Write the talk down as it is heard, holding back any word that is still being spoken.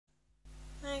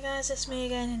Hey guys, it's me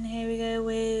again, and here we go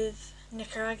with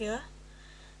Nicaragua.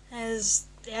 As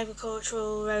the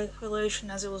agricultural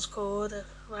revolution, as it was called,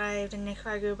 arrived in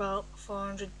Nicaragua about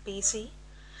 400 BC.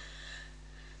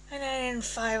 And then in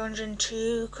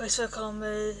 502, Christopher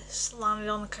Columbus landed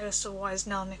on the coast of what is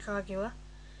now Nicaragua.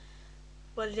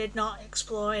 But he did not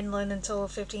explore inland until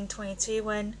 1522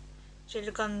 when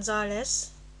Gil Gonzalez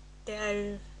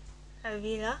de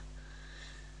Avila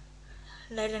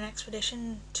led an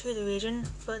expedition to the region,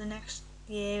 but the next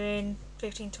year in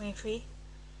 1523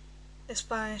 the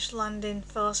Spanish landed in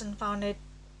force and founded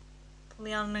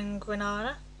Leon and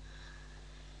Granada,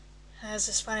 as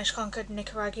the Spanish conquered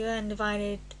Nicaragua and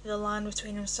divided the land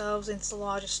between themselves into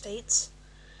larger states,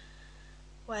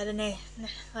 where the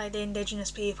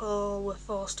indigenous people were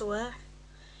forced to work.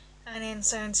 And in the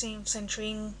 17th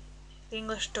century, the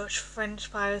English, Dutch,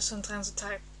 French pirates sometimes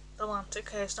attacked the Atlantic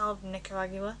coast of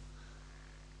Nicaragua.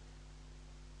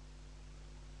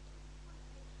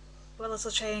 But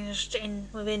little changed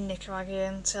within Nicaragua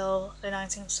until the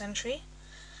 19th century,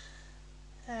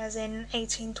 as in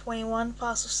 1821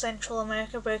 parts of Central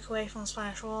America broke away from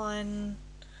Spanish rule and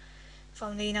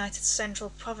from the United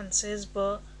Central Provinces,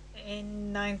 but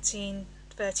in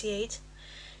 1938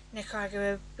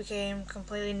 Nicaragua became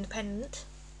completely independent.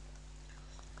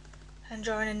 And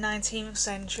during the 19th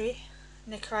century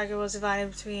Nicaragua was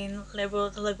divided between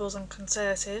the liberals and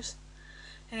conservatives.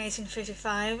 In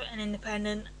 1855 an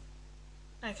independent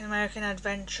American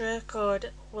adventurer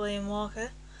called William Walker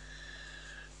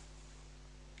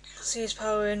seized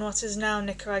power in what is now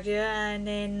Nicaragua, and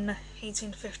in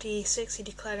 1856 he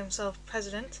declared himself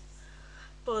president,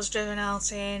 but was driven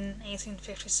out in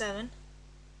 1857.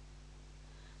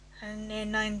 And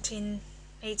in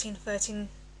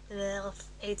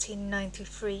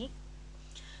 1893,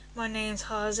 my name's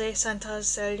Jose Santos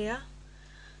Celia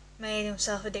made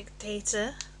himself a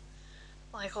dictator,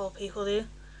 like all people do,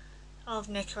 of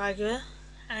Nicaragua.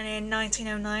 And in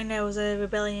 1909 there was a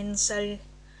rebellion, so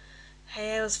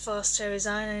Hay was forced to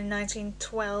resign, and in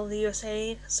 1912 the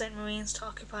USA sent Marines to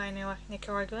occupy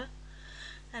Nicaragua,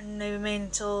 and they remained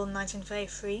until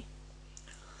 1933.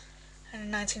 And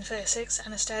in 1936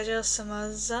 Anastasio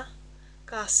Somoza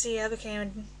Garcia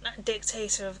became a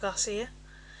dictator of Garcia,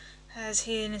 as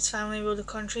he and his family ruled the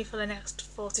country for the next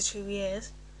 42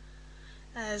 years.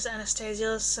 As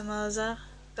Anastasio Somoza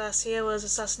Garcia was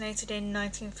assassinated in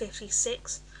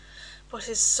 1956, but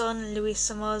his son Luis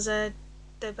Somoza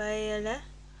Debayle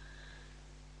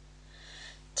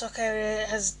took over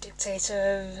as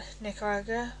dictator of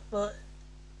Nicaragua, but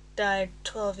died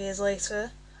 12 years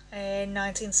later in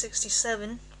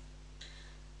 1967,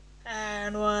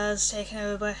 and was taken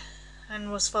over by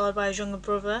and was followed by his younger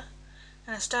brother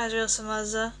Anastasio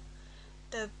Somoza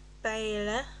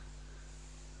Debayle.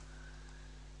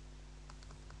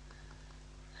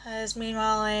 As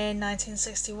meanwhile in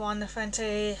 1961 the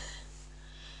Frente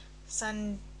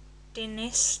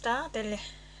Sandinista de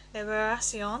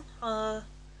Liberación, or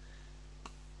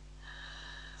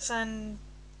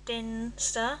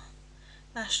Sandinista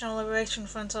National Liberation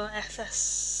Front, or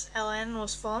FSLN,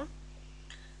 was formed,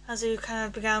 as he kind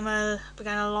of began a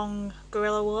long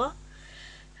guerrilla war.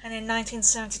 And in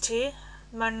 1972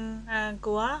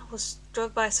 Managua was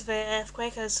struck by a severe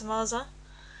earthquake as Somoza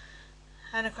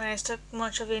and the Chinese took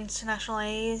much of the international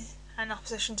aid, and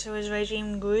opposition to his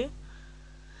regime grew.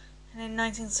 And in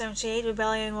 1978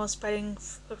 rebellion was spreading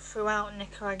throughout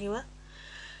Nicaragua,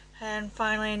 and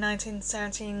finally in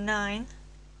 1979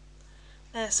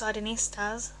 the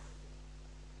Sandinistas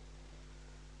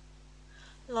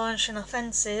launched an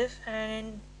offensive, and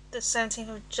in the 17th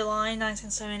of July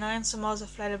 1979 Somoza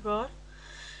fled abroad,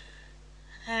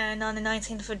 and on the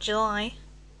 19th of July,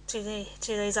 two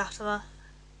days after that,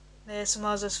 the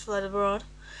Somozas fled abroad,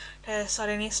 the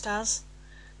Sandinistas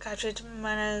captured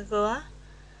Managua.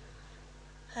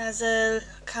 As a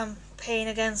campaign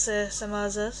against the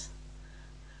Somozas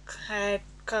had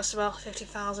cost about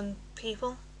 50,000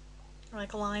 people,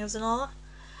 like lives and all that.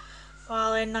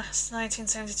 While in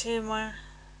 1972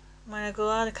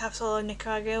 Managua, the capital of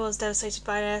Nicaragua, was devastated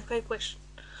by an earthquake which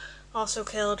also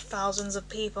killed thousands of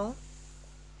people.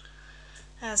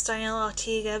 As Daniel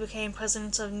Ortega became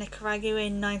president of Nicaragua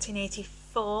in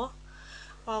 1984,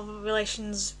 while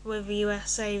relations with the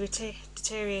USA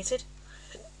deteriorated.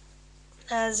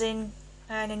 As in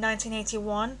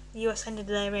 1981, the US ended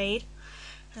their aid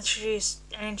and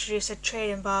introduced a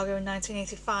trade embargo in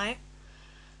 1985,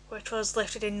 which was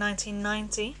lifted in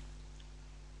 1990.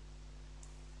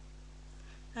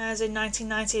 As in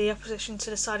 1990, the opposition to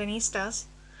the Sandinistas,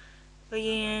 the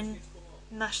Union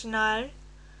Nacional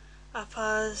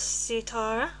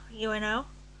Opositora, UNO,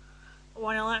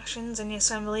 won elections in the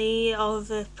Assembly of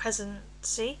the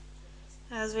Presidency,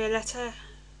 as Violeta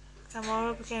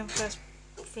Chamorro became first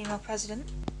female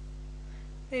president.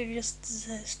 Maybe just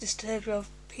disturb your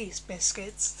peace,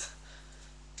 biscuits.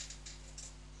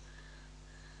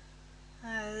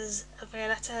 As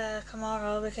Violeta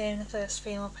Chamorro became the first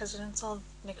female president of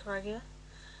Nicaragua.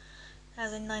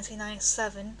 As in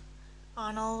 1997,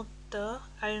 Arnoldo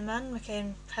Alemán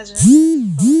became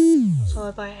president,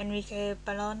 followed by Enrique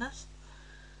Bolaños.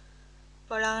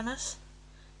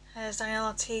 As Daniel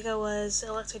Ortega was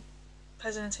elected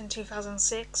president in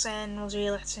 2006 and was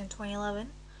re-elected in 2011,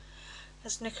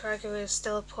 as Nicaragua is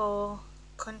still a poor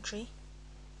country.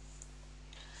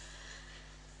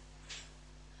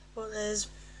 But there's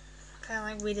kind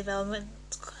of like redevelopment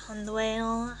on the way and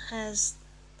all, as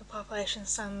the population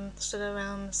stood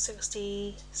around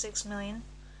 66 million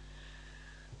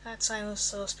at the time of the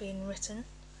source being written.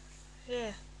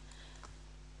 Yeah.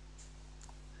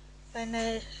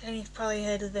 And you've probably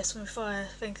heard of this one before. I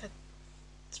think I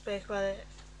spoke about it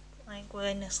like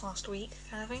within this last week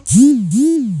kind of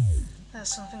thing.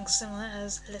 There's something similar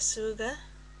as lechuga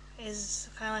is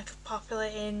kind of like popular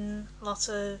in lots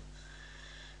of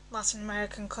Latin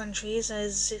American countries,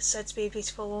 as it's said to be a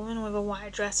beautiful woman with a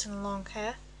white dress and long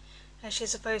hair, and she's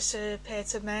supposed to appear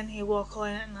to men who walk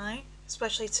alone at night,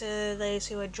 especially to those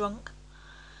who are drunk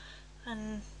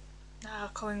and are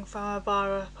coming from a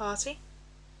bar or a party.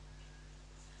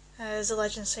 As the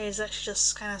legend says that she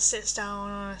just kind of sits down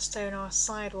on a stone or a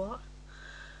sidewalk,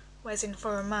 waiting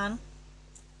for a man,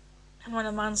 and when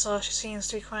a man saw her, she seems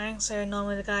to be crying, so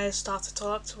normally the guys start to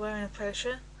talk to her and approach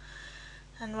her.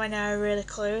 And when they're really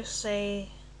close,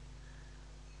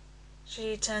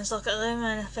 she turns to look at them,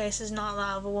 and her face is not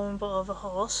that of a woman but of a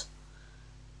horse.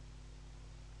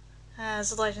 As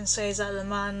the legend says that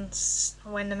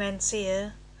when the men see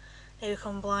her, they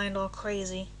become blind or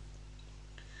crazy.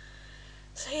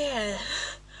 So yeah,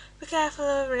 be careful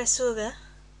of lechuga.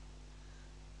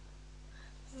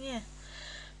 Yeah,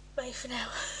 bye for now.